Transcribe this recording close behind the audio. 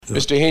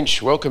Mr.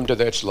 Hinch, welcome to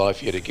That's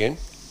Life yet again.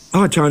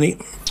 Hi, Tony.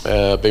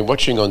 Been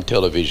watching on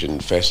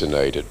television,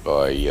 fascinated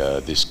by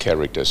this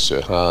character,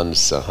 Sirhan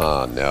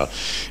Sirhan. Now,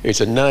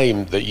 it's a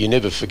name that you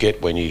never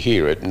forget when you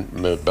hear it,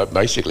 but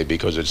basically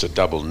because it's a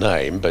double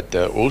name, but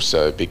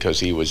also because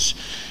he was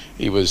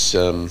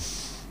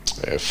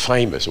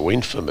famous or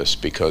infamous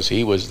because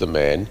he was the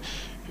man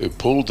who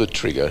pulled the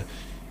trigger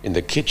in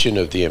the kitchen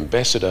of the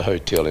Ambassador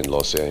Hotel in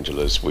Los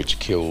Angeles, which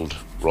killed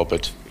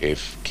Robert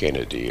F.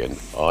 Kennedy. And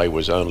I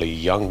was only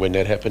young when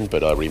that happened,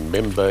 but I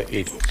remember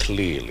it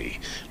clearly,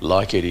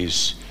 like it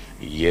is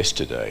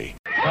yesterday.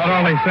 Not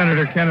only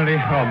Senator Kennedy,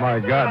 oh my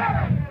God,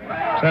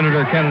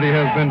 Senator Kennedy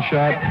has been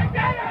shot,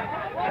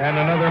 and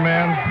another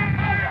man,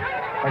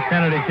 a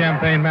Kennedy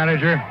campaign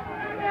manager,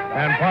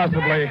 and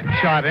possibly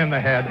shot in the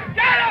head.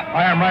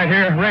 I am right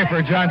here.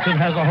 Rafer Johnson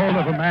has a hold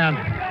of a man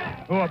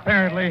who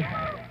apparently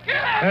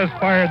has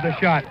fired the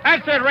shot.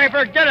 That's it,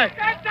 Rafer. Get it.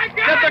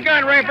 Get the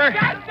gun, Rafer.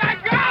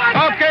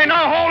 Okay,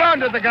 now hold on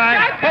to the guy.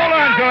 Hold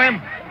on to him.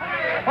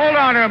 Hold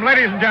on to him,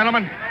 ladies and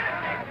gentlemen.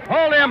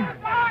 Hold him.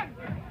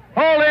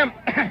 Hold him.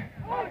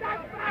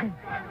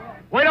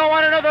 We don't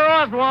want another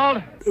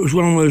Oswald. It was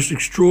one of the most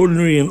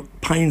extraordinary and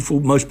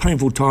most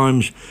painful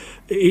times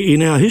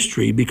in our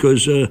history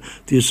because the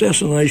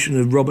assassination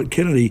of Robert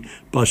Kennedy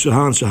by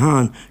Sirhan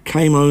Sirhan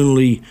came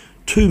only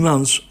 2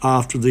 months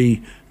after the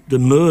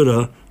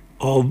murder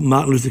of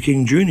Martin Luther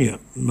King Jr.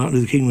 Martin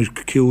Luther King was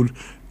killed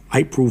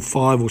April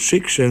 5 or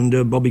 6,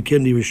 and Bobby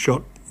Kennedy was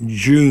shot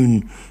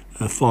June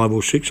 5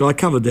 or 6. I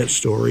covered that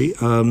story,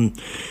 but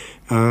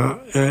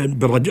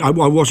I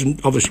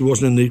obviously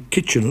wasn't in the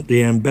kitchen at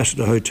the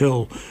Ambassador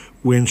Hotel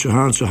when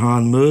Sirhan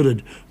Sirhan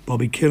murdered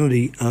Bobby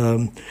Kennedy.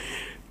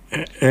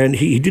 And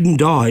he didn't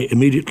die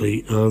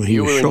immediately. He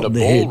was shot in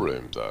the head. You were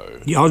in the ballroom, though.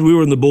 Yeah, we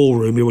were in the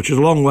ballroom, which is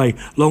a long way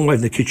from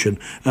the kitchen.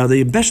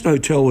 The Ambassador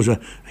Hotel was a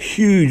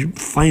huge,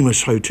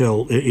 famous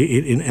hotel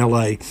in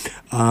LA,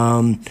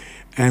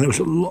 and it was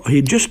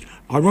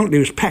ironically,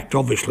 it was packed.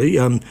 Obviously,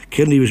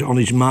 Kennedy was on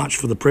his march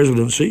for the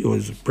presidency or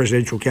his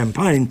presidential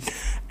campaign,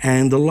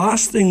 and the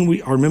last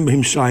thing I remember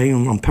him saying,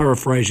 and I'm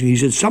paraphrasing, he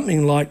said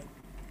something like,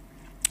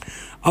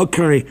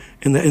 okay,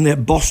 in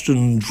that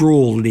Boston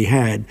drawl that he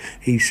had,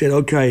 he said,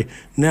 okay,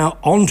 now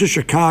on to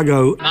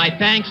Chicago. My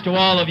thanks to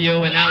all of you,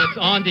 and now it's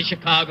on to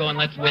Chicago, and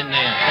let's win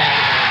there. Thank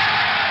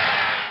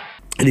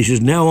you. And he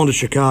says, now on to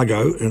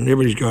Chicago, and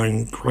everybody's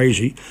going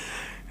crazy.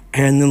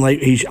 And then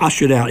he's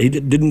ushered out. He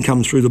didn't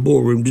come through the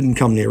ballroom, didn't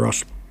come near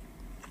us.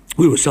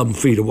 We were some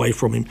feet away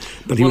from him,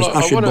 but he was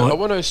ushered by... I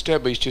want to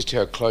establish just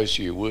how close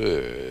you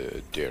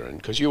were, Darren,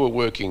 because you were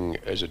working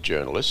as a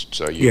journalist,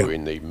 so you were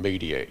in the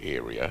media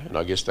area, and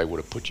I guess they would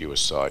have put you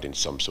aside in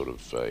some sort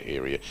of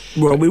area.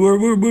 Well, we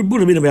would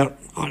have been about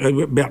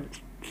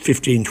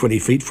 15, 20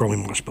 feet from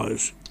him, I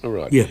suppose. All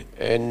right. Yeah.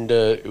 And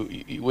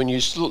when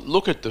you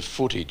look at the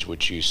footage,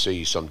 which you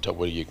see sometimes,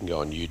 well, you can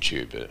go on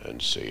YouTube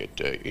and see it,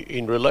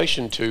 in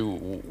relation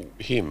to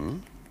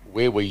him,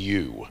 where were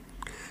you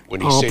when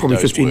he said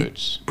those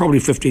words? Probably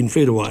 15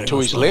 feet away. To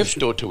his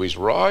left or to his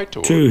right?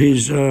 Or? To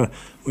his, let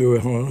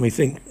me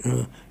think,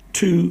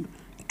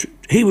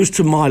 he was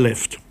to my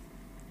left.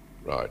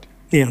 Right.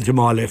 Yeah, to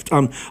my left.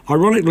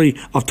 Ironically,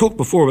 I've talked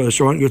before about this,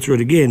 so I won't go through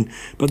it again,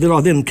 but then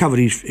I covered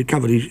his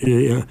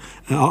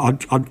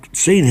I'd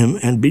seen him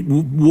and be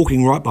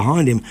walking right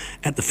behind him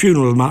at the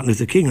funeral of Martin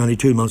Luther King only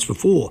 2 months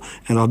before,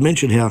 and I'd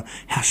mentioned how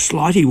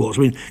slight he was.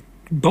 I mean,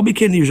 Bobby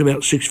Kennedy was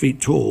about 6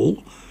 feet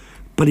tall,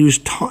 but he was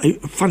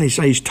funny to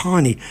say he's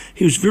tiny.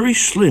 He was very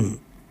slim,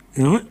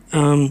 you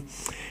know.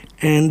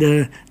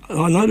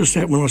 I noticed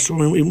that when I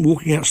saw him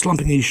walking out,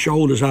 slumping his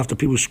shoulders after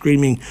people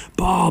screaming,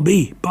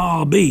 "Bobby,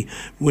 Bobby,"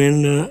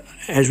 when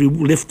as we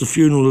left the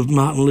funeral of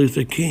Martin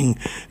Luther King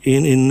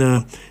in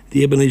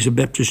the Ebenezer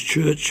Baptist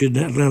Church in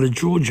Atlanta,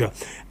 Georgia.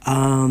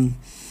 And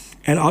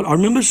I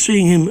remember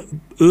seeing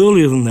him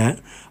earlier than that.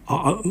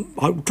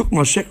 I took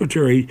my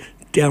secretary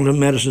down to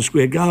Madison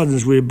Square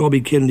Gardens where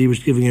Bobby Kennedy was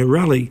giving a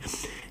rally.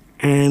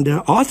 And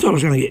I thought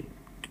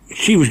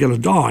she was going to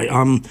die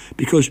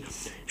because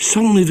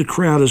suddenly the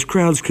crowd, as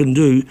crowds can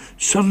do,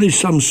 suddenly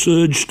some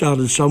surge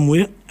started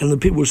somewhere and the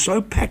people were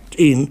so packed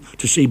in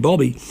to see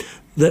Bobby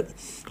that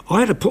I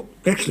had to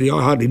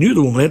I hardly knew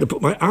the woman, I had to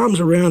put my arms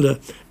around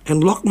her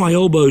and lock my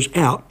elbows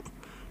out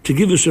to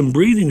give her some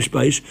breathing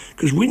space,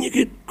 because when you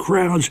get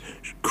crowds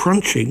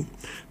crunching,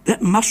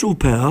 that muscle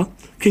power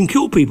can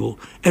kill people,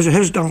 as it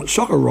has done at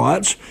soccer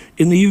riots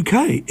in the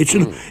UK. It's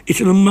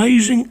an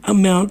amazing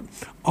amount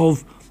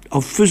of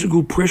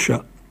physical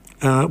pressure.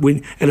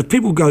 And if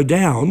people go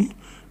down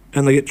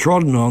and they get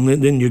trodden on,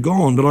 then you're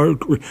gone.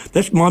 But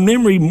that's my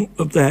memory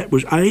of that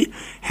was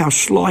how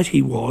slight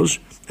he was,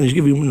 and he's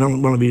giving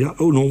one of his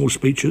normal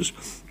speeches,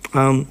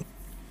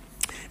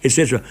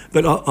 etc.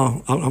 But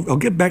I'll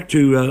get back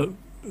to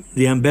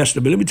the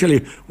ambassador. But let me tell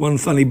you one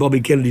funny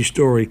Bobby Kennedy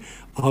story.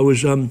 I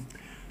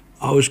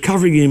was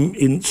covering him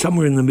in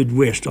somewhere in the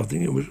Midwest. I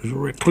think it was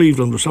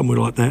Cleveland or somewhere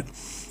like that.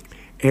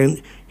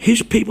 And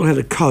his people had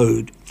a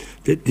code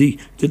that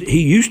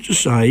he used to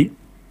say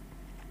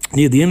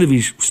near the end of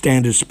his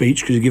standard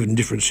speech, because he's given in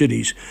different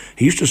cities,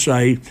 he used to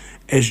say,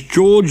 as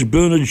George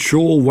Bernard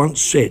Shaw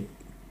once said,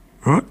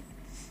 right?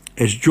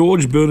 As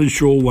George Bernard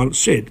Shaw once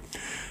said.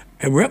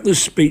 And we're at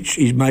this speech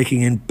he's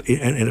making in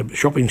a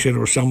shopping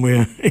centre or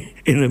somewhere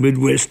in the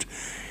Midwest,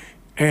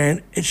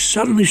 and it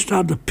suddenly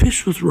started to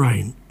piss with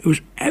rain. It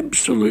was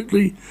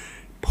absolutely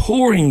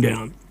pouring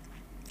down.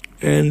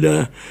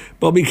 And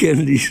Bobby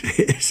Kennedy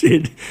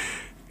said,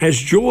 as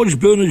George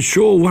Bernard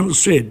Shaw once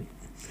said,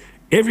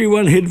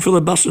 everyone head for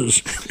the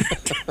buses.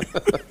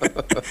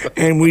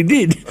 And we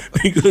did,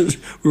 because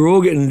we were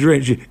all getting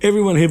drenched.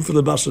 Everyone head for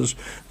the buses.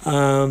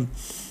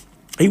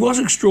 He was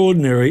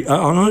extraordinary.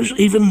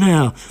 Even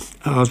now,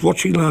 I was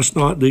watching last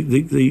night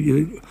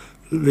the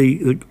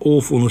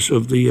awfulness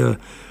of the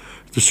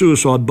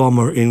suicide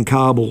bomber in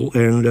Kabul,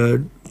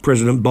 and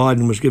President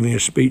Biden was giving a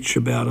speech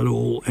about it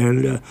all.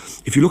 And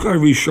if you look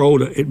over his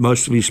shoulder at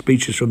most of his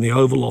speeches from the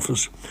Oval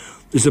Office,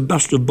 there's a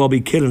bust of Bobby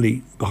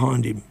Kennedy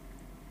behind him.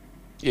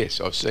 Yes,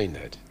 I've seen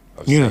that.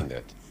 I've seen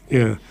that.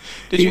 Yeah.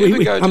 Did you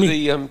ever go to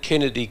the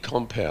Kennedy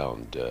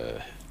compound?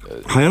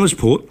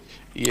 Hyannisport?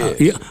 Yes.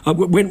 Yeah.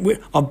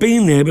 I've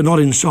been there, but not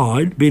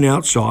inside. Been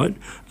outside.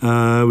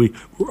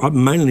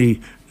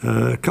 Mainly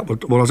a couple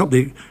of... Well, I was up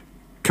there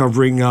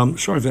covering...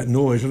 sorry for that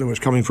noise. I don't know where it's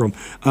coming from.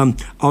 I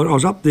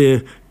was up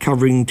there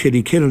covering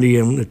Teddy Kennedy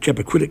and the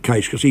Chappaquiddick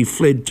case, because he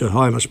fled to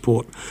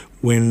Hyannisport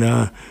when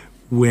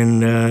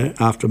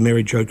after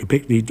Mary Jo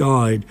Kopechne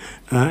died.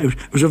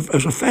 It was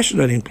a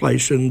fascinating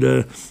place, and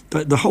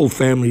the whole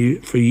family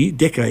for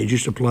decades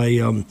used to play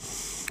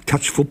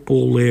touch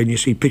football there, and you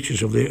see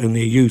pictures of in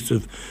their youth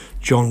of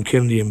John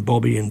Kennedy and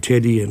Bobby and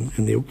Teddy and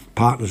their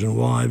partners and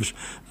wives.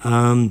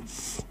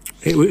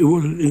 It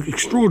was an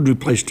extraordinary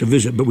place to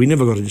visit, but we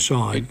never got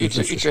inside.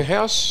 It's a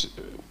house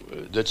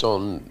that's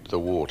on the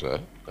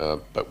water,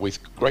 but with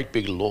great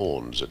big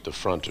lawns at the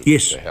front of the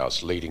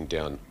house leading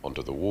down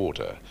onto the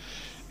water.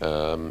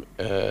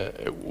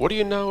 What do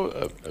you know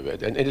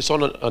about? And it's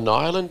on an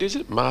island, is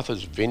it?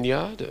 Martha's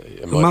Vineyard?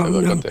 Have I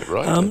got that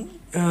right?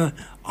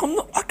 I'm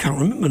not. I can't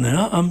remember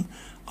now.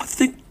 I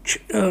think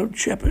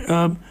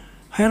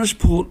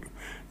Hyannisport.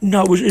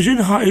 No, it was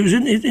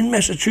in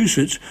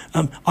Massachusetts.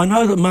 I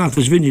know that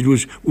Martha's Vineyard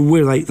was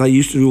where they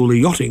used to do all the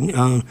yachting,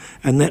 and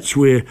that's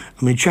where,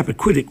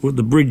 Chappaquiddick, with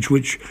the bridge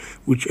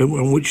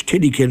on which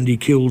Teddy Kennedy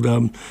killed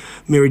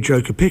Mary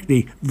Jo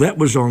Kopechne, that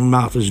was on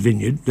Martha's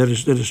Vineyard. That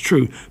is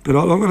true. But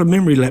I've got a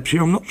memory lapse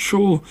here. I'm not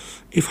sure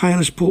if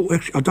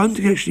Hyannisport I don't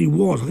think it actually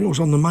was. I think it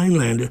was on the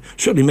mainland,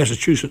 certainly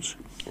Massachusetts.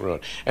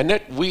 Right, and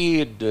that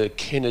weird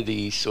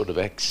Kennedy sort of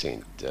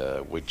accent,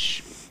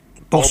 which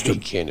Boston.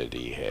 Bobby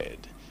Kennedy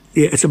had.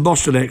 Yeah, it's a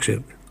Boston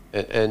accent.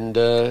 And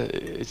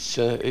it's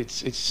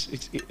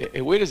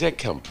where does that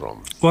come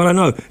from? Well, I don't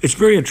know. It's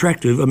very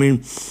attractive.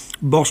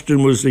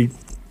 Boston was they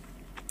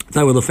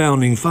were the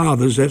founding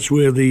fathers. That's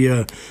where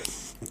the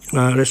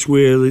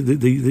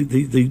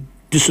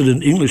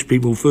dissident English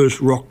people first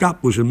rocked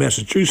up, was in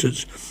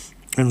Massachusetts,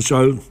 and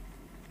so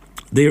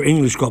their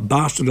English got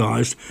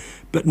bastardized,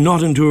 but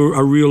not into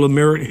a real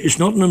American. It's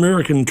not an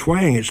American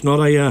twang. It's not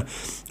a.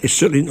 It's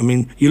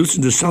certainly. You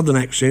listen to Southern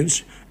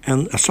accents.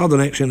 And a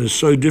Southern accent is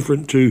so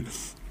different to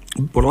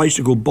what I used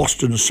to call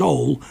Boston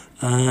soul.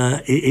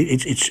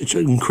 It's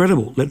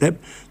incredible. That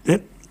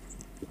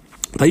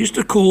they used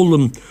to call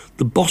them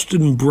the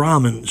Boston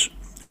Brahmins,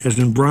 as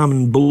in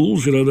Brahmin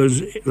bulls.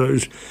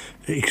 Those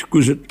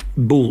exquisite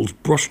bulls,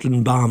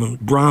 Boston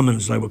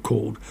Brahmins they were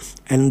called,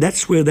 and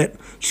that's where that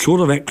sort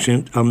of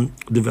accent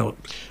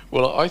developed.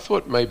 Well, I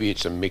thought maybe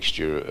it's a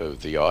mixture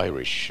of the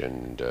Irish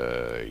and,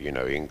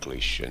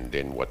 English, and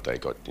then what they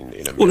got in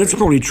America. Well, that's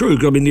probably true.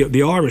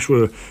 The Irish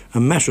were a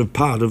massive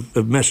part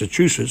of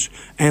Massachusetts,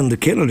 and the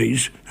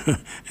Kennedys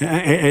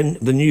and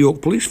the New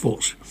York police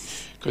force.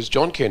 Because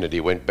John Kennedy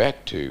went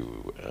back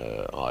to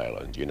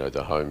Ireland,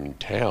 the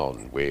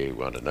hometown where,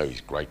 I don't know, his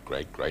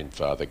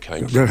great-great-grandfather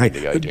came from in the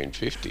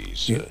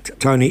 1850s. Yeah,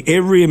 Tony,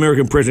 every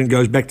American president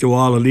goes back to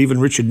Ireland. Even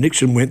Richard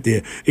Nixon went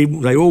there.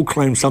 They all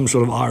claim some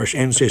sort of Irish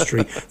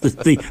ancestry.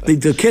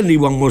 the Kennedy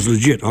one was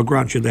legit, I'll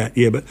grant you that,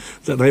 yeah, but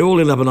they all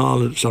end up in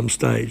Ireland at some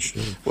stage.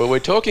 Well, we're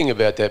talking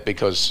about that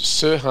because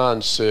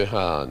Sirhan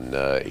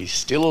Sirhan is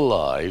still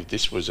alive.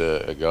 This was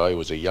a guy who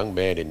was a young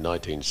man in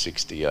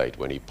 1968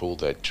 when he pulled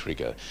that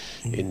trigger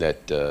in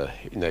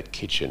that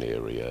kitchen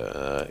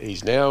area.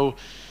 He's now,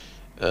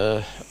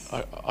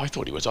 I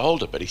thought he was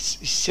older, but he's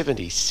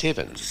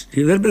 77.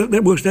 Yeah,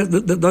 that works.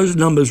 Those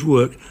numbers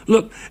work.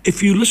 Look,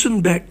 if you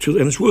listen back to,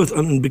 and it's worth,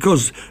 and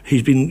because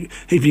he's been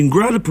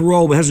granted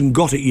parole but hasn't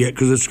got it yet,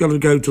 because it's got to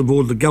go to the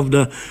board of the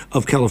governor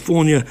of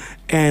California,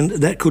 and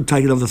that could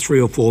take another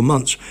 3 or 4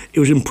 months. It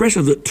was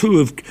impressive that 2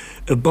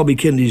 of Bobby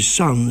Kennedy's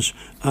sons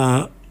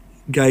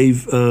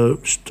gave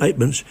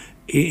statements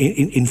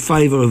in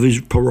favour of his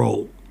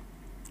parole,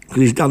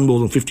 because he's done more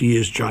than 50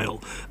 years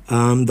jail.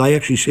 They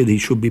actually said he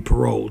should be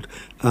paroled,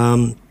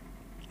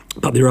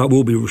 but there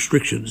will be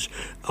restrictions.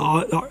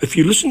 If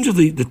you listen to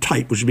the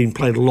tape, which has been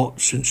played a lot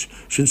since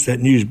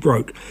that news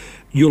broke,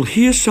 you'll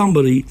hear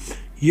somebody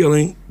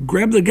yelling,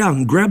 grab the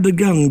gun,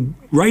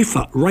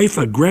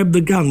 Rafer, grab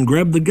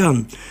the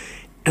gun.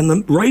 And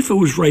the Rafer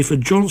was Rafer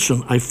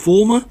Johnson, a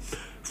former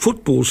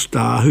football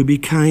star who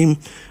became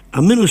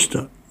a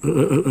minister, a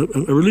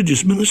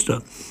religious minister.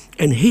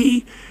 And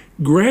he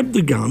grabbed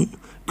the gun,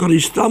 got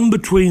his thumb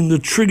between the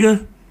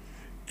trigger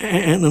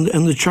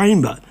and the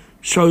chamber,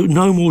 so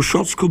no more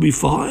shots could be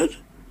fired.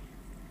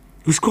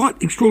 It was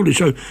quite extraordinary.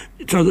 So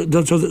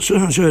that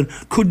Sirhan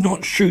Sirhan could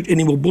not shoot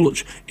any more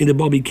bullets into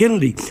Bobby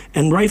Kennedy.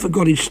 And Rafer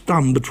got his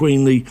thumb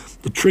between the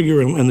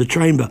trigger and the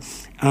chamber.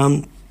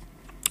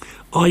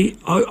 I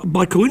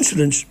by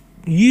coincidence,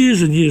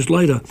 years and years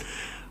later,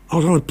 I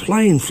was on a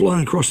plane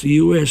flying across the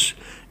US,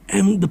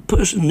 and the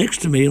person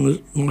next to me,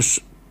 and my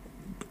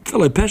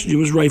fellow passenger,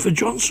 was Rafer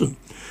Johnson.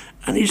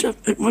 And he's a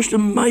most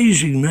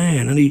amazing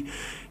man. And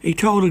he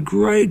told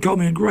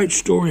me a great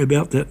story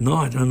about that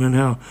night. I mean,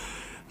 how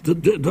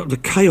the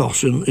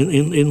chaos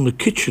in the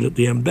kitchen at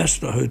the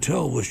Ambassador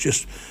Hotel was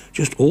just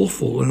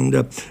awful.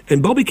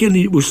 And Bobby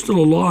Kennedy was still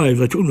alive.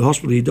 They took him to the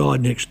hospital. He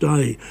died next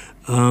day.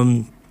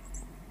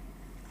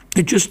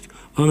 It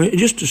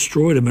just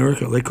destroyed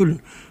America. They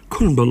couldn't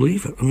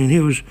believe it. I mean, he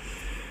was,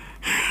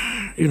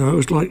 it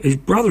was like his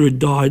brother had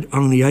died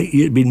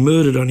been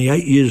murdered only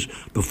 8 years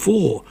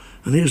before.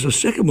 And here's the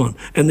second one.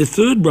 And the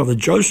third brother,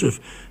 Joseph,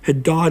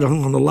 had died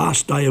on the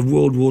last day of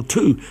World War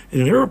II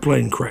in an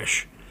aeroplane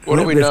crash. What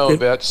do we know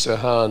about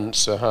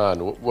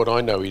Sirhan? What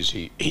I know is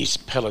he's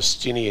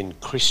Palestinian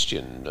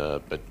Christian,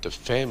 but the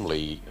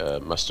family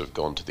must have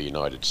gone to the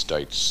United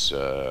States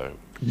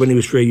when he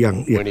was very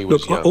young. Yeah. When he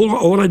was young.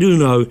 All I do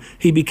know,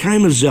 he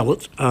became a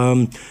zealot.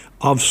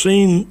 I've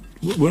seen,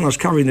 when I was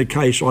covering the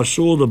case, I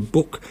saw the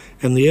book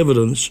and the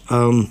evidence.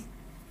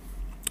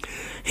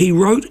 He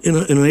wrote in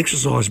an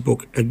exercise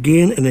book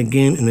again and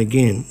again and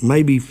again,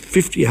 maybe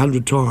 50,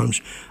 100 times,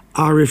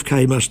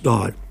 RFK must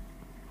die.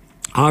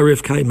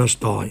 RFK must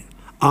die.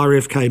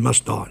 RFK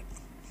must die.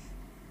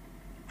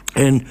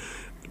 And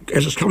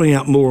as it's coming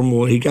out more and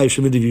more, he gave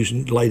some interviews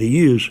in later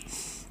years.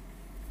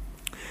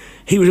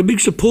 He was a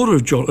big supporter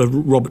of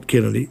Robert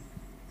Kennedy,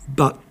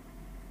 but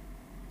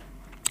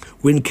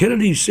when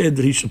Kennedy said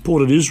that he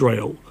supported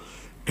Israel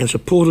and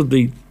supported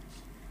the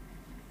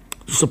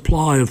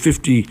supply of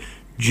 50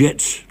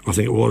 jets, I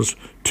think it was,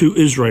 to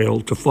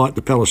Israel to fight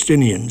the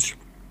Palestinians,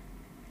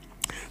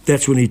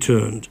 that's when he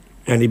turned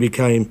and he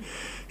became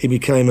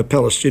a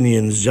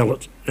Palestinian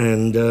zealot,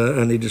 and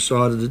he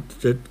decided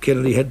that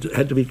Kennedy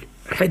had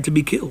to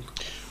be killed.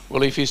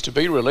 Well, if he's to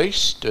be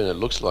released, and it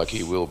looks like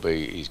he will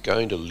be, he's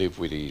going to live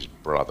with his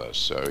brother.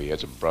 So he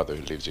has a brother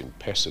who lives in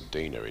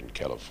Pasadena in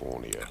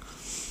California.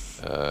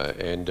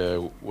 And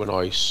when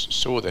I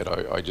saw that,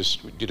 I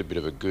just did a bit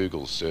of a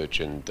Google search,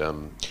 and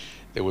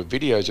there were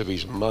videos of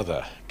his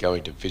mother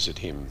going to visit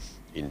him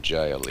in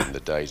jail in the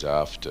days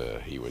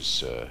after he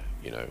was,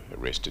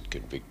 arrested,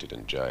 convicted,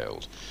 and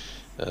jailed.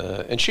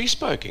 And she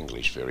spoke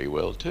English very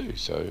well too.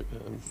 So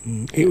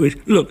it was,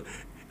 look,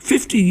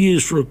 50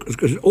 years for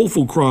an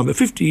awful crime, but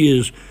 50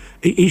 years,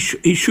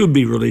 he should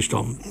be released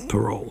on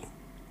parole.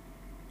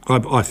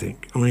 I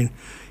think. I mean,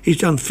 he's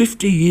done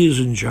 50 years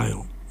in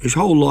jail. His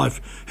whole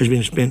life has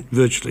been spent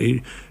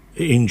virtually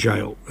in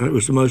jail. It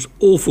was the most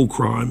awful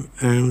crime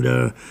and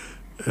a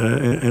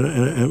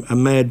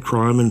mad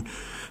crime, and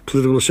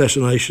political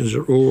assassinations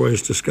are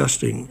always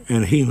disgusting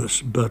and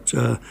heinous. But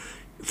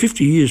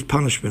 50 years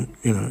punishment,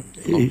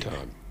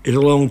 is a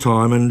long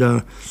time, and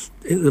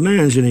the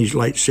man's in his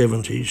late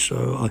 70s.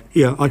 So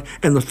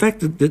and the fact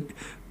that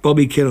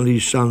Bobby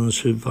Kennedy's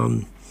sons have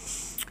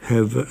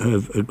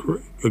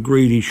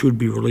agreed he should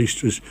be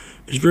released is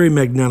very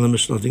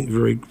magnanimous, and I think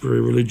very,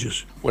 very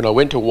religious. When I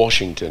went to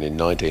Washington in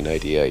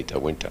 1988, I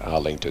went to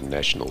Arlington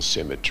National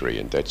Cemetery,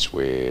 and that's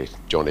where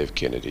John F.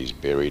 Kennedy's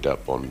buried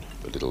up on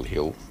the little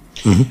hill.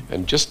 Mm-hmm.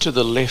 And just to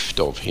the left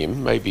of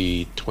him,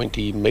 maybe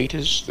 20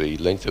 metres, the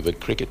length of a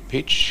cricket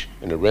pitch,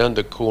 and around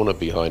the corner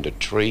behind a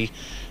tree,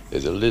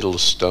 there's a little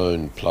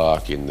stone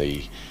plaque in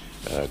the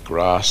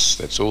grass.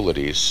 That's all it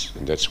is,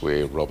 and that's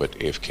where Robert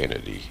F.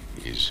 Kennedy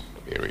is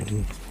buried.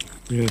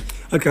 Mm-hmm. Yeah.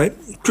 Okay,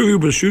 Trivial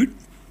Pursuit.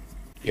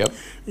 Yep.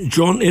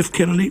 John F.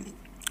 Kennedy,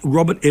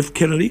 Robert F.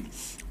 Kennedy.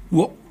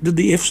 What did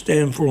the F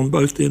stand for on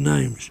both their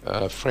names?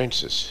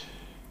 Francis.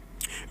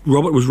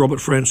 Robert was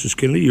Robert Francis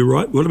Kennedy, you're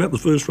right. What about the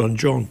first one,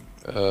 John?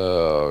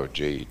 Oh,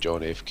 gee,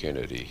 John F.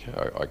 Kennedy.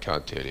 I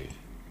can't tell you.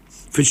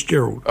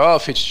 Fitzgerald. Oh,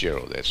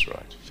 Fitzgerald, that's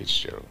right.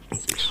 Fitzgerald.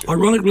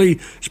 Ironically,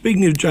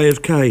 speaking of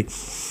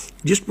JFK,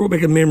 just brought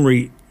back a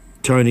memory,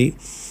 Tony.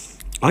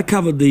 I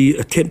covered the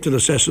attempted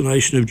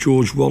assassination of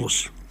George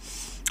Wallace.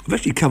 I've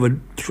actually covered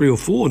 3 or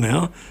 4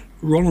 now.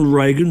 Ronald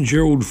Reagan,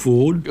 Gerald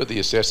Ford. You're the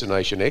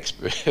assassination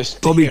expert.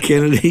 Bobby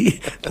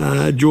Kennedy,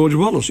 George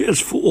Wallace. Yes,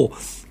 4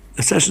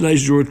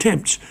 assassinations or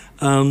attempts.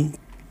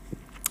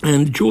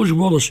 And George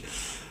Wallace,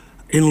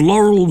 in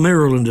Laurel,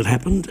 Maryland, it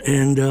happened,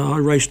 and I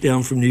raced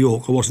down from New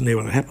York. I wasn't there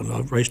when it happened.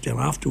 I raced down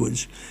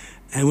afterwards.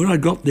 And when I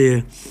got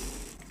there,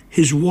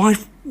 his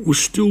wife was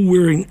still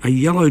wearing a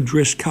yellow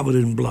dress covered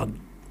in blood.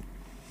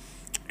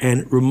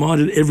 And it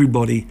reminded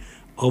everybody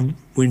of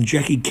when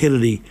Jackie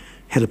Kennedy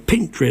had a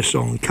pink dress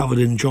on covered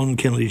in John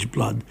Kennedy's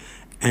blood,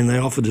 and they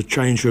offered to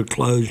change her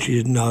clothes. She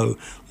said, no,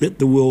 let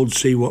the world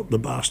see what the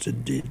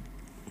bastard did.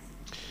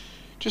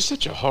 Just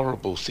such a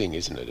horrible thing,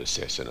 isn't it,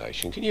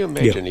 assassination? Can you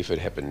imagine if it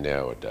happened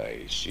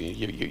nowadays?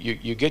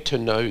 You get to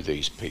know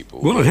these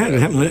people. Well, it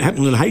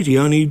happened in Haiti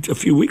only a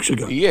few weeks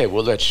ago. Yeah,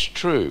 well, that's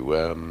true.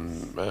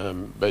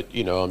 But,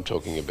 I'm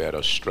talking about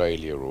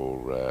Australia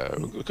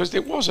or... because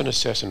there was an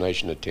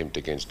assassination attempt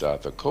against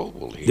Arthur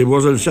Caldwell here. There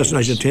was an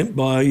assassination attempt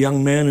by a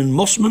young man in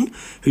Mossman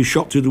who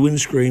shot through the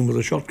windscreen with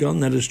a shotgun.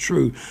 That is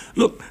true.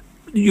 Look,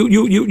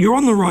 you're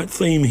on the right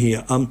theme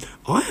here.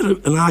 I had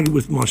an argument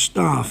with my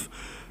staff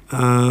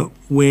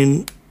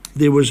when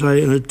there was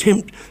an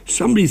attempt,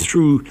 somebody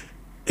threw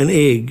an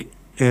egg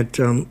at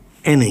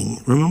Anning,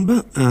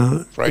 remember?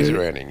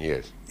 Fraser Anning,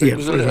 yes. Yeah, it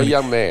was a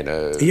young man.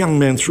 A young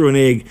man threw an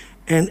egg,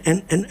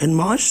 and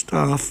my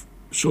staff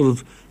sort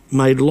of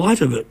made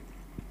light of it.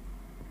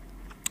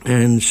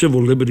 And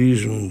civil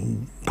liberties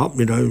and,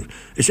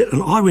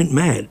 and I went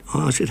mad.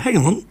 I said, hang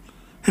on.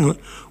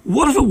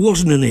 What if it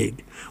wasn't an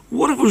egg?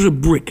 What if it was a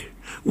brick?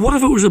 What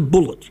if it was a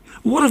bullet?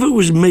 What if it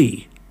was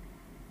me?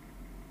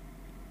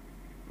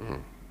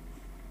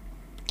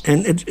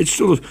 And it's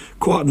sort of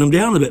quietened them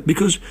down a bit,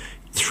 because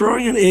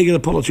throwing an egg at a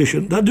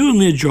politician, they're doing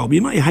their job.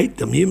 You may hate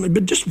them,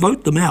 but just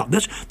vote them out.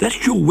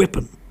 That's your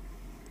weapon.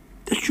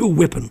 That's your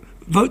weapon.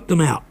 Vote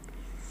them out.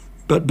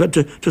 But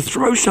to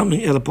throw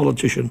something at a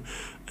politician,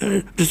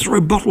 to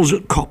throw bottles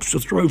at cops, to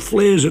throw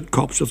flares at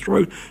cops, to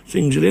throw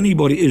things at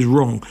anybody is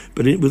wrong.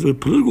 But with a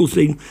political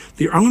thing,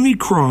 the only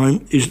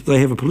crime is that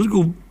they have a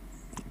political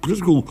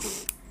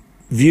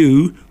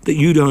view that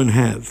you don't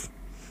have.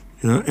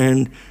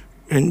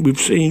 And we've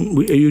seen,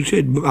 you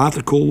said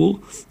Arthur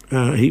Caldwell,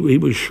 he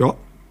was shot.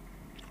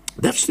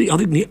 That's I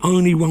think the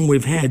only one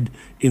we've had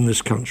in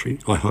this country,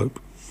 I hope.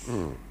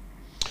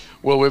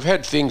 Well, we've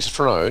had things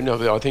thrown.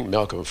 I think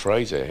Malcolm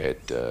Fraser had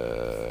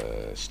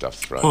stuff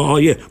thrown. Oh,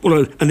 yeah.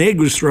 Well, an egg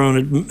was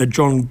thrown at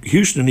John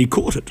Huston and he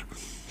caught it.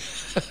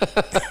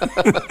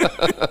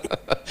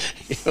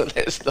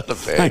 That's not a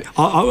bad... Hey,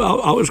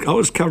 I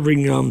was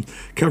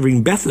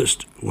covering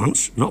Bathurst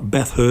once, not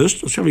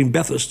Bathurst. I was covering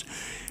Bathurst,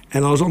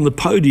 and I was on the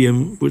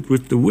podium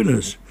with the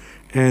winners,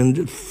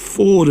 and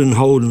Ford and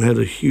Holden had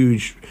a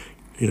huge,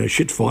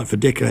 shit fight for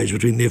decades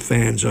between their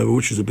fans over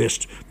which is the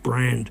best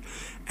brand.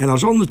 And I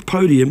was on the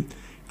podium.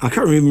 I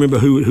can't remember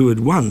who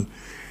had won,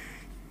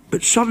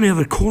 but suddenly out of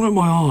the corner of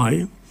my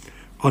eye,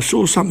 I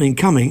saw something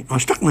coming. I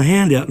stuck my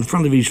hand out in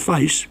front of his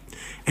face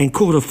and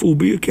caught a full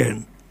beer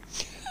can.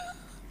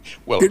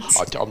 Well,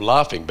 I'm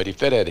laughing, but if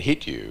that had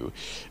hit you...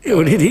 It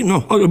would hit him.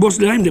 No, it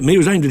wasn't aimed at me, it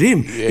was aimed at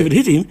him. Yeah. If it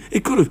hit him,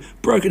 it could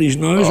have broken his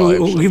nose or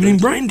given him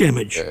brain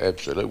damage. Yeah,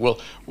 absolutely.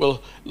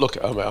 Well, look,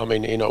 I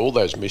mean, all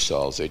those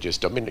missiles, they're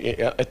just...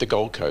 at the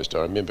Gold Coast, I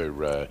remember,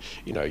 the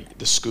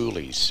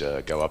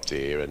schoolies go up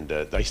there and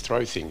they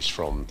throw things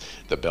from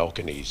the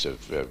balconies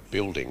of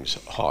buildings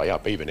high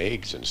up, even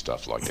eggs and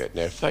stuff like that.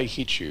 Now, if they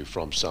hit you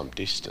from some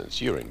distance,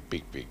 you're in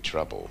big, big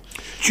trouble.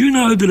 Do you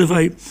know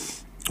that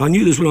I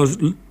knew this when I was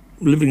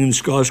living in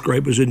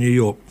skyscrapers in New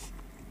York.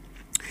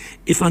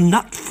 If a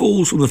nut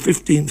falls from the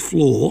 15th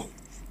floor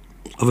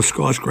of a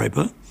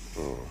skyscraper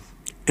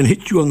and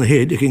hits you on the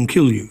head, it can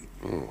kill you.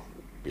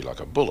 Be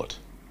like a bullet.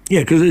 Yeah,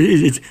 because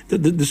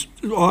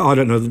I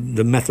don't know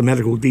the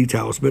mathematical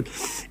details, but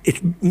it's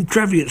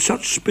travelling at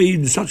such speed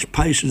and such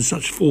pace and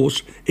such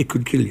force, it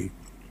could kill you.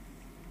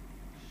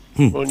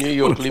 Well, New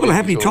York... What a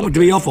happy topic to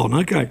be off on,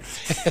 okay.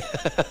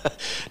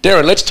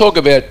 Darren, let's talk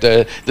about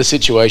the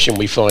situation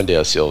we find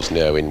ourselves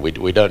now in.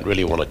 We don't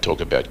really want to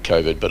talk about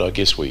COVID, but I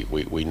guess we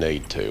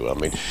need to. I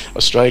mean,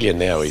 Australia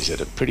now is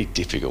at a pretty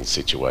difficult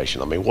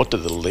situation. I mean, what do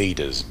the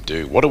leaders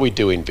do? What do we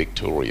do in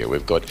Victoria?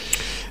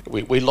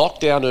 We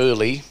locked down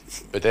early,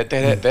 but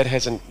that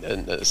hasn't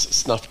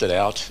snuffed it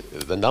out.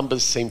 The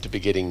numbers seem to be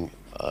getting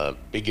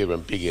bigger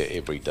and bigger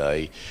every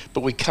day,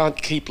 but we can't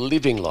keep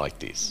living like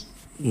this.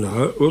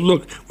 No, well,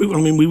 look. We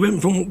went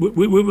from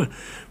we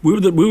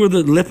were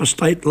the leper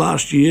state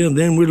last year, and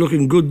then we're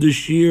looking good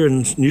this year,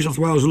 and New South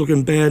Wales are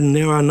looking bad, and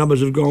now our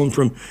numbers have gone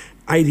from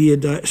 80 a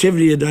day,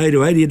 70 a day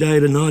to 80 a day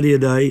to 90 a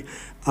day.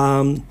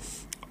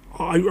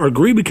 I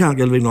agree we can't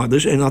get living like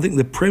this, and I think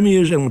the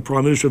premiers and the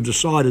prime minister have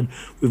decided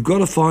we've got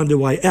to find a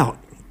way out.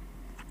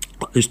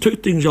 There's two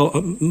things.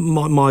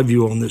 My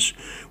view on this,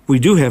 we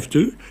do have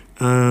to.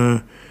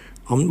 I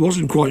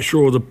wasn't quite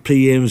sure of the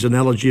PM's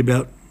analogy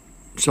about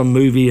some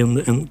movie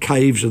and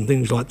caves and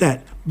things like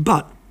that.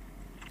 But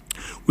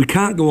we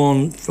can't go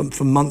on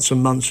for months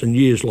and months and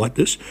years like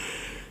this.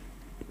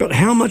 But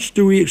how much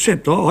do we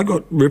accept? I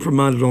got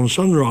reprimanded on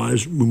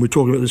Sunrise when we were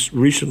talking about this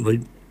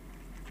recently,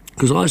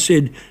 because I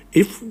said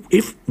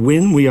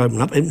when we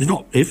open up, and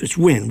not if, it's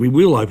when, we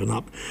will open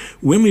up.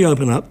 When we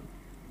open up,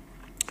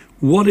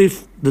 what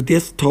if the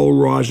death toll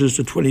rises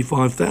to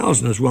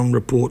 25,000, as one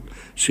report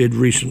said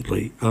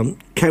recently?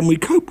 Can we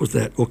cope with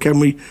that, or can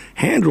we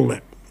handle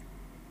that?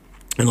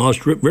 And I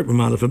was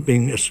reprimanded for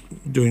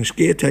doing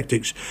scare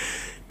tactics.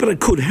 But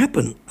it could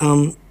happen.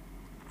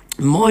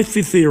 My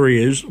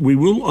theory is we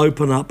will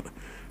open up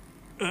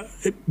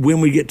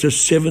when we get to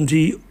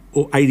 70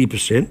 or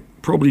 80%,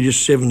 probably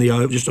just 70,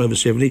 just over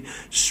 70,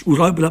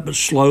 we'll open up it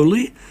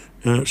slowly,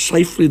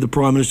 safely. The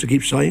Prime Minister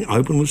keeps saying,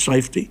 open with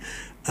safety.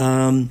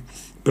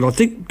 But I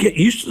think get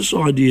used to this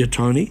idea,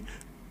 Tony.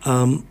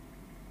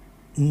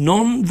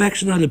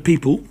 Non-vaccinated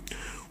people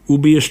will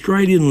be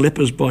Australian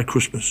lepers by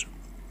Christmas.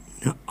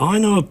 Now, I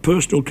know of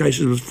personal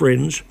cases with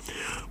friends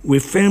where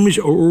families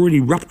are already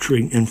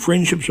rupturing and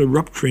friendships are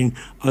rupturing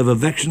over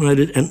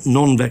vaccinated and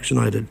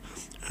non-vaccinated,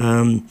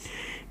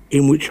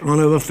 in which I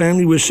know of a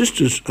family where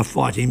sisters are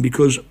fighting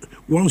because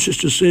one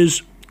sister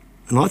says,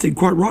 and I think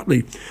quite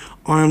rightly,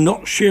 I am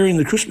not sharing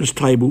the Christmas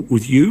table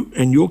with you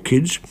and your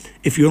kids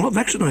if you're not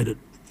vaccinated.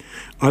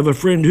 I have a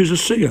friend who's a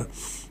singer,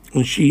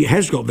 and she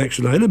has got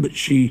vaccinated, but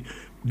she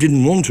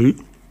didn't want to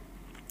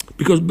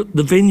because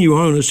the venue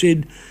owner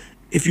said,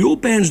 if your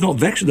band's not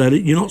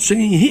vaccinated, you're not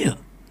singing here.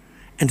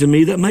 And to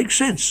me, that makes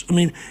sense. I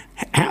mean,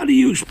 how do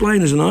you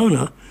explain as an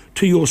owner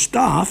to your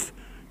staff,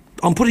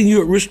 I'm putting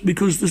you at risk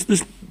because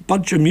this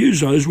bunch of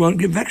musos won't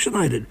get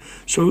vaccinated?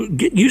 So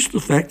get used to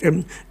the fact,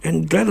 and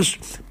Gladys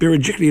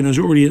Berejiklian has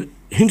already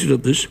hinted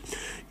at this,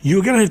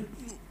 you're going to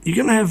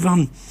have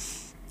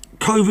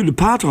COVID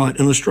apartheid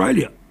in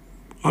Australia.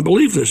 I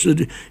believe this.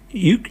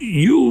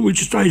 You'll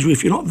reach a stage where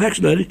if you're not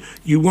vaccinated,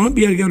 you won't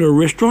be able to go to a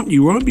restaurant,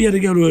 you won't be able to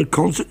go to a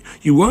concert,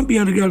 you won't be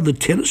able to go to the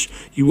tennis,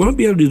 you won't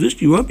be able to do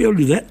this, you won't be able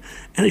to do that,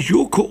 and it's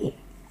your call.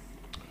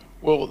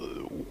 Well,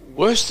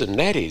 worse than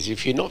that is,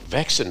 if you're not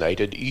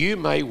vaccinated, you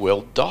may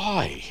well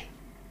die.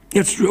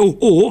 That's true.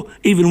 Or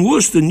even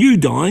worse than you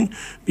dying,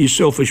 you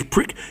selfish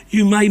prick,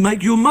 you may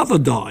make your mother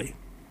die.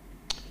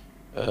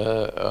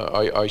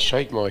 I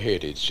shake my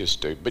head. It's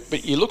just,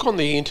 but you look on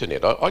the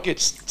internet. I get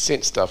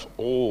sent stuff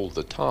all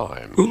the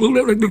time.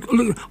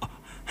 Look,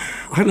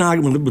 I had an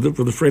argument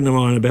with a friend of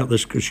mine about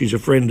this because she's a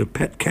friend of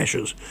Pat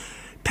Cash's.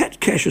 Pat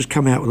Cash has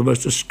come out with the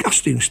most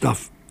disgusting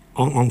stuff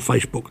on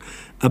Facebook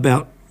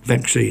about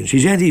vaccines.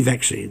 He's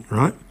anti-vaccine,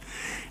 right?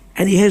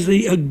 And he has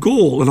the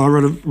gall, and I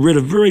read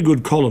a very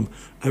good column,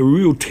 a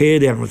real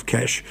teardown with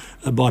Cash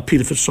by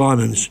Peter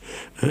Fitzsimons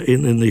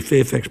in the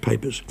Fairfax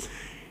papers.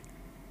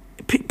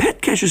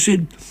 Pat Cash has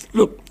said,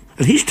 look,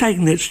 and he's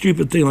taking that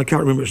stupid thing, I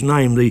can't remember its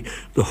name, the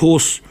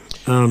horse...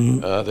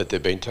 that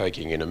they've been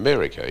taking in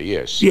America,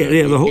 yes. Yeah,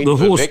 the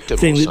horse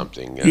thing. Or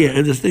something.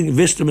 The thing,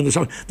 Vestamin or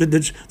something,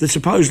 that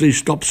supposedly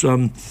stops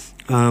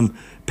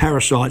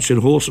parasites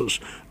in horses.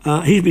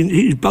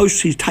 He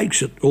boasts he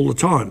takes it all the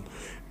time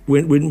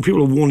when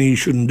people are warning he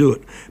shouldn't do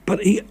it.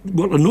 But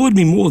what annoyed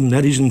me more than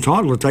that, he's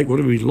entitled to take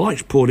whatever he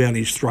likes, pour down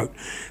his throat.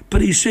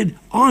 But he said,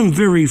 I'm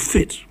very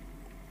fit,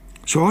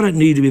 so I don't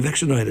need to be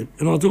vaccinated.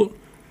 And I thought,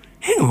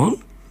 hang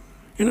on,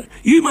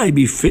 you may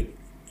be fit.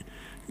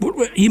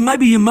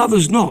 Maybe your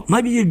mother's not.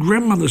 Maybe your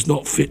grandmother's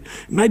not fit.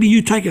 Maybe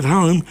you take it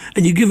home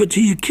and you give it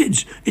to your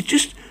kids. It's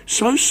just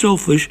so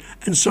selfish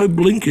and so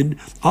blinkered.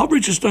 I've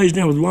reached a stage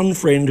now with one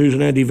friend who's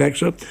an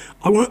anti-vaxxer.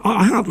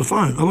 I hang up the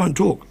phone. I won't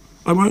talk.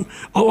 I won't.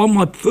 On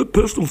my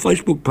personal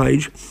Facebook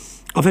page,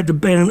 I've had to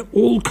ban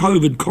all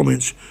COVID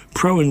comments,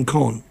 pro and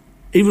con.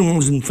 Even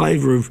ones in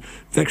favour of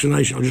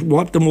vaccination, I just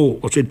wiped them all.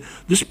 I said,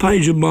 this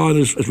page of mine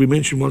is, as we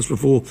mentioned once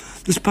before,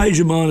 this page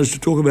of mine is to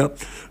talk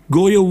about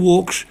Goya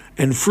walks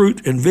and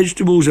fruit and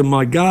vegetables and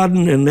my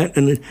garden and that,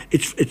 and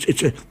it's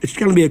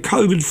going to be a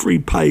COVID-free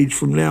page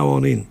from now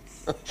on in.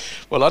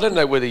 Well, I don't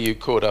know whether you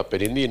caught up,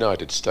 but in the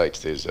United States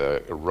there's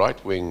a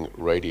right-wing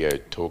radio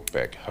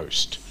talkback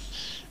host.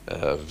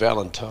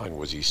 Valentine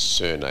was his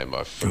surname.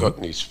 I've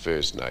forgotten his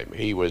first name.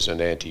 He was an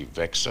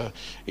anti-vaxxer.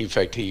 In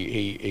fact,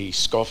 he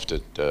scoffed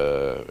at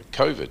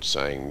COVID,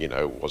 saying,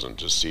 it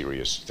wasn't a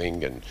serious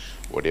thing and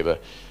whatever.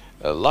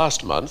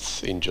 Last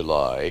month, in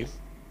July,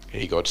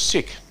 he got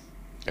sick.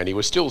 And he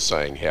was still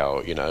saying how,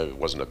 it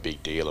wasn't a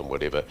big deal and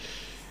whatever.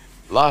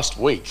 Last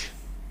week,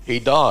 he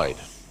died.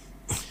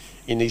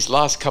 In these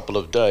last couple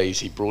of days,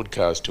 he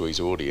broadcast to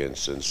his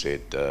audience and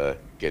said,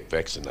 get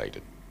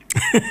vaccinated.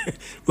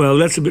 Well,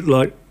 that's a bit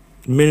like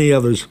many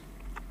others.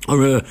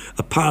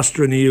 A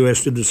pastor in the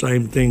US did the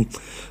same thing.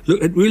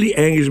 Look, it really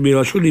angers me.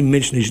 I shouldn't even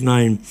mention his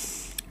name,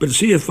 but to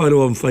see a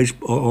photo on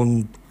Facebook,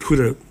 on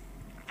Twitter,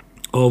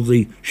 of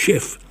the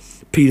chef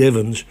Pete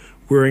Evans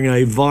wearing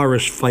a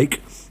virus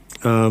fake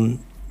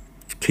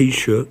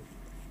T-shirt,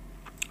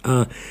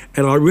 and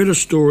I read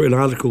an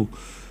article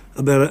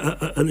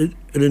about an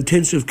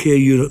intensive care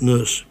unit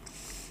nurse,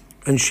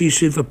 and she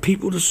said for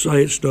people to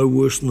say it's no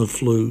worse than the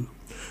flu,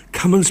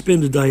 come and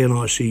spend a day in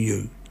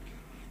ICU.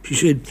 She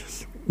said,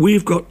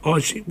 we've got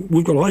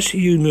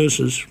ICU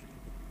nurses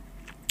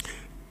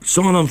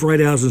sign on for 8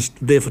 hours and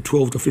there for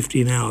 12 to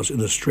 15 hours in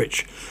a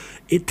stretch.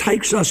 It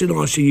takes us in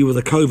ICU with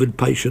a COVID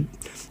patient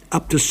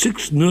up to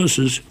 6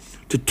 nurses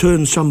to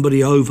turn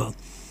somebody over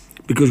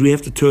because we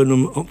have to turn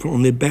them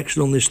on their backs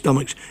and on their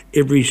stomachs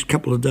every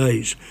couple of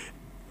days.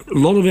 A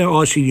lot of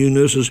our ICU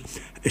nurses,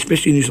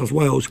 especially in New South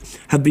Wales,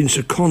 have been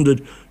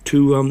seconded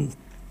to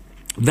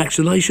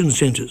vaccination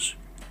centres.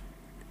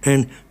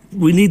 And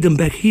we need them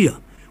back here.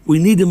 We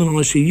need them in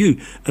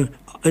ICU.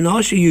 In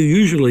ICU,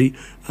 usually,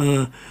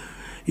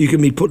 you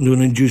can be put into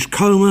an induced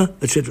coma,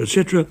 etc.,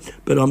 etc.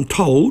 But I'm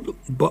told,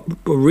 by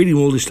reading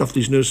all this stuff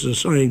these nurses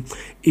are saying,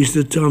 is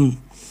that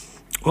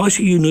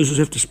ICU nurses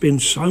have to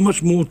spend so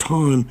much more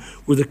time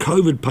with a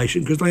COVID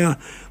patient because they are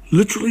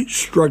literally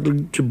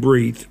struggling to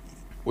breathe.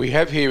 We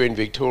have here in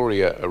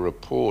Victoria a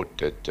report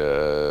that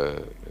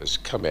has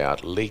come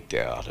out, leaked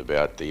out,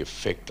 about the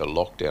effect the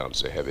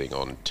lockdowns are having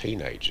on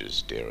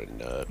teenagers,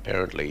 Darren.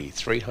 Apparently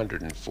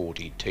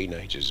 340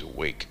 teenagers a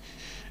week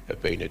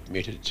have been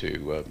admitted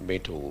to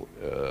mental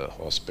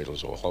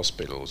hospitals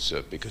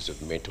because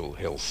of mental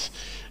health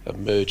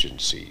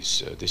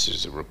emergencies. This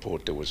is a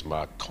report that was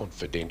marked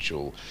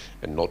confidential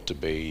and not to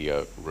be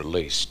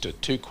released.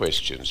 Two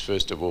questions.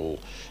 First of all,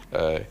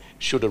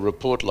 should a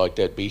report like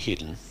that be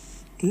hidden?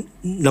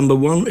 Number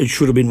one, it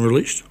should have been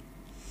released.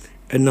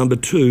 And number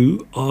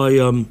two,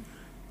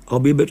 I'll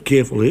be a bit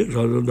careful here because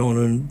I don't want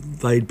to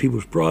invade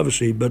people's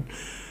privacy, but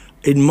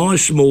in my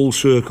small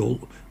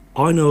circle,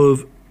 I know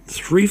of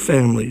 3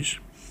 families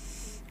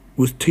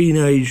with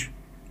teenage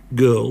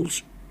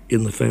girls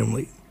in the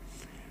family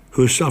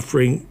who are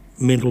suffering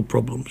mental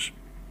problems,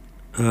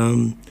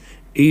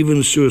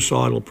 even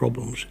suicidal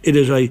problems. It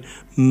is a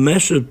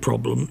massive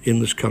problem in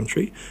this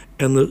country,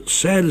 and the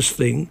saddest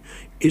thing,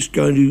 it's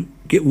going to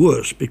get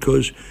worse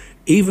because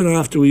even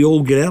after we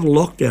all get out of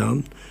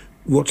lockdown,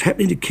 what's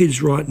happening to kids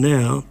right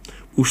now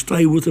will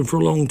stay with them for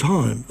a long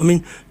time. I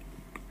mean,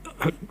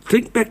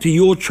 think back to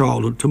your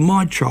childhood, to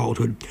my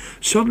childhood.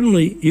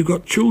 Suddenly you've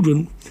got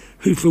children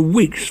who for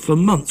weeks, for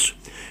months,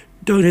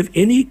 don't have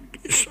any,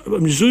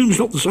 Zoom's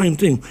not the same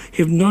thing,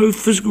 have no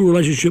physical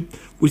relationship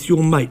with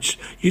your mates.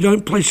 You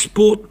don't play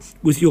sport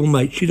with your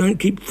mates. You don't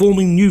keep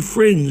forming new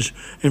friends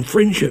and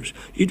friendships.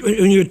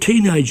 When you're a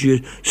teenager,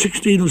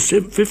 16 or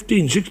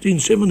 15, 16,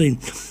 17,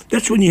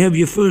 that's when you have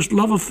your first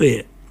love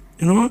affair.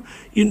 You know,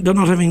 they're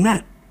not having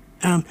that.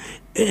 And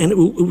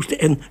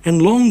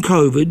long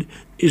COVID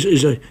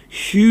is a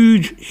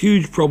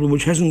huge problem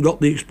which hasn't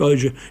got the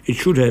exposure it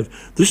should have.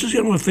 This is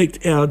going to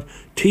affect our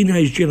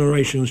teenage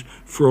generations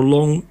for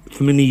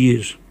many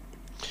years.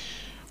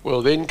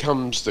 Well, then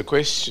comes the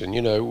question,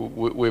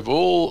 we've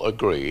all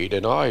agreed,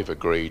 and I've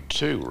agreed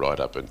too right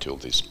up until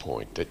this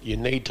point, that you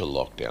need to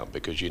lock down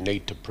because you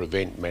need to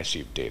prevent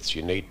massive deaths.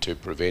 You need to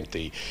prevent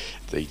the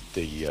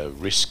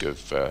risk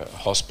of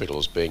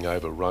hospitals being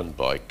overrun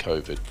by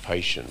COVID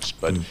patients.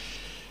 But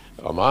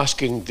I'm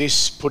asking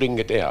this, putting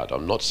it out.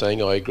 I'm not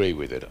saying I agree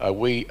with it. Are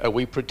we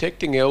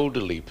protecting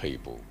elderly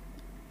people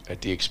at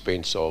the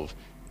expense of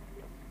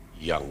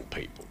young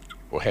people,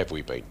 or have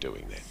we been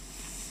doing that?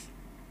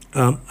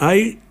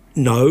 A,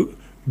 no.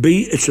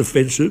 B, it's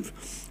offensive.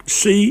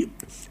 C,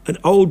 an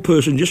old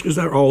person, just because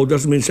they're old,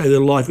 doesn't mean to say their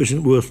life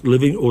isn't worth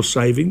living or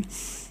saving.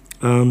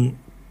 The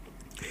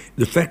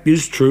fact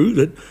is true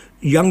that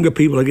younger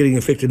people are getting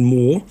affected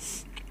more.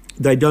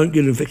 They don't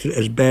get infected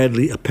as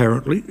badly,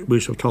 apparently,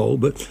 we're so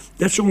told, but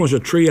that's almost a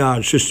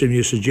triage system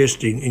you're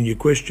suggesting in your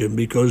question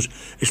because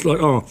it's like,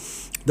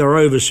 they're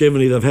over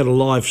 70, they've had a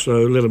life,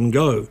 so let them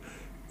go.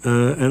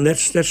 And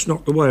that's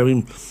not the way. I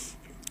mean,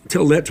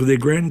 tell that to their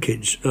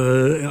grandkids.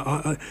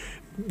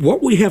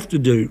 What we have to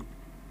do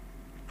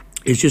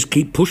is just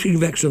keep pushing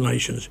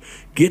vaccinations,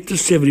 get to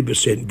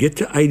 70%, get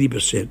to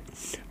 80%,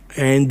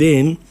 and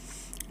then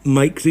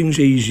make things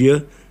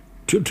easier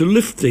to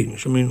lift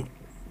things. I mean,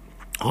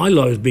 I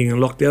loathe being in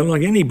lockdown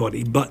like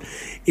anybody, but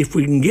if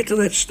we can get to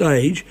that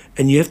stage,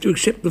 and you have to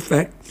accept the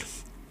fact,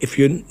 if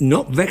you're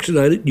not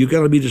vaccinated, you're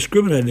going to be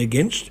discriminated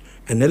against,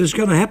 and that is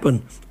going to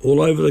happen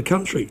all over the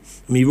country.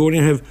 I mean, you already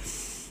have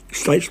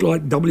states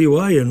like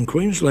WA and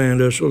Queensland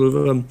are sort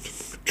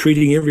of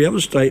treating every other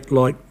state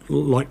like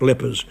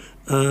lepers.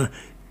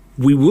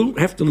 We will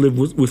have to live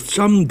with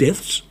some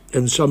deaths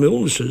and some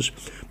illnesses,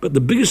 but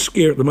the biggest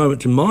scare at the moment,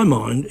 to my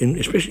mind,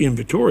 especially in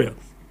Victoria,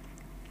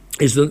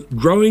 is the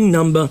growing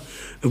number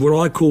of what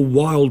I call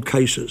wild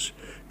cases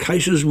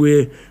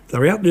where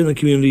they're out there in the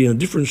community in a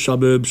different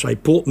suburb, say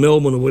Port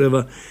Melbourne or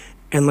whatever,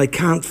 and they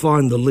can't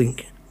find the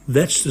link.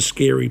 That's the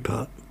scary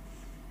part.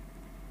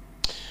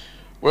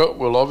 Well,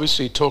 we'll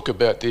obviously talk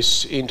about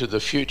this into the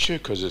future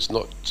because it's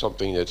not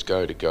something that's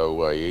going to go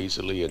away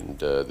easily, and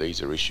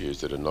these are issues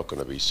that are not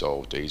going to be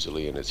solved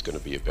easily, and it's going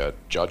to be about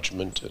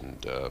judgment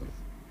and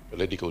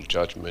political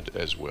judgment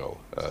as well.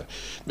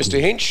 Mr.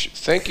 Hinch,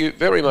 thank you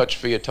very much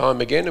for your time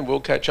again, and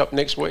we'll catch up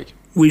next week.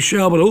 We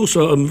shall, but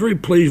also I'm very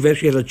pleased we've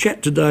actually had a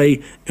chat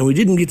today and we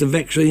didn't get to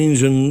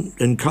vaccines and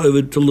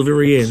COVID till the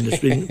very end. It's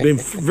been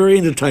very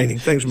entertaining.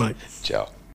 Thanks, mate. Ciao.